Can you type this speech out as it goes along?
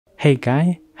Hey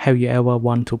guy, have you ever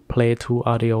want to play two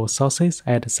audio sources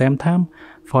at the same time?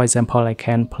 For example, I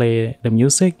can play the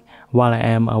music while I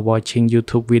am watching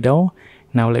YouTube video.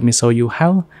 Now let me show you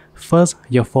how. First,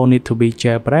 your phone need to be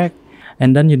jailbreak,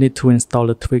 and then you need to install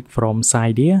the tweak from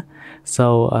Cydia.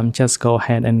 So just go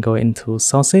ahead and go into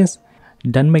sources.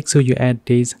 Then make sure you add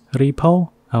this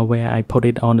repo where I put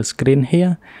it on the screen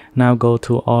here. Now go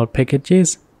to all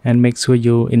packages and make sure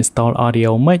you install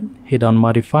audio mic. Hit on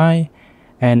modify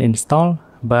and install,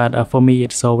 but for me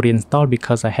it's already installed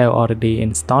because I have already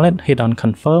installed it. Hit on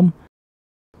confirm.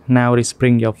 Now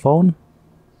respring your phone.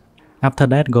 After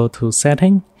that, go to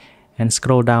setting and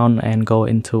scroll down and go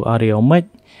into audio mic,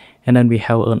 and then we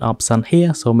have an option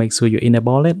here, so make sure you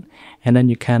enable it, and then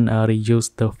you can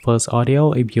reuse the first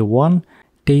audio if you want.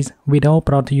 This video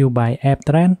brought to you by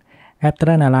AppTrend.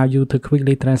 AppTrend allows you to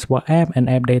quickly transfer app and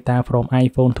app data from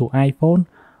iPhone to iPhone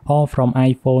or from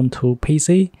iPhone to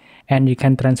PC, and you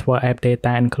can transfer app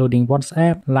data including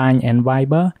WhatsApp, Line and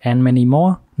Viber and many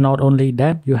more. Not only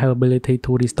that, you have ability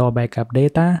to restore backup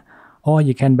data, or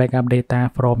you can backup data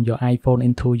from your iPhone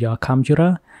into your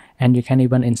computer, and you can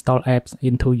even install apps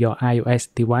into your iOS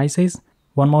devices.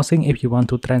 One more thing, if you want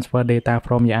to transfer data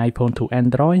from your iPhone to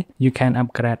Android, you can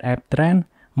upgrade AppTrend.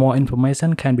 More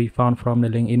information can be found from the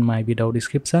link in my video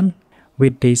description.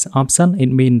 With this option, it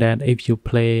means that if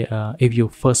you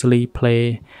firstly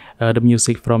play the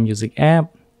music from Music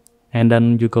app, and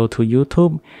then you go to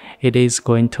YouTube, it is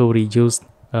going to reuse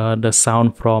the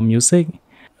sound from music,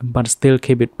 but still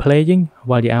keep it playing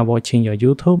while you are watching your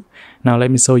YouTube. Now let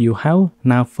me show you how.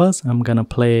 Now first, I'm gonna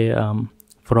play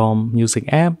from Music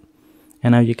app,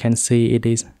 and now you can see it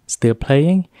is still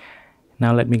playing.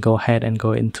 Now let me go ahead and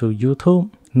go into YouTube.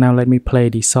 Now let me play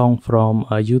the song from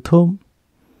YouTube,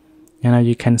 and now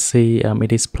you can see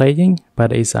it is playing,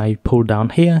 but as I pull down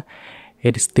here,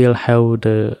 it still have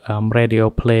the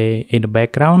radio play in the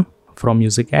background from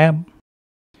Music app.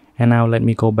 And now let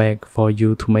me go back for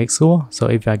you to make sure. So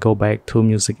if I go back to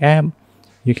Music app,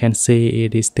 you can see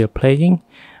it is still playing,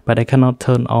 but I cannot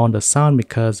turn on the sound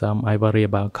because I worry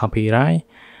about copyright,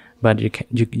 but you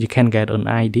can get an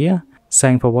idea.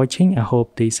 Thanks for watching. I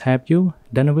hope this helped you.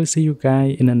 Then I will see you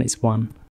guys in the next one.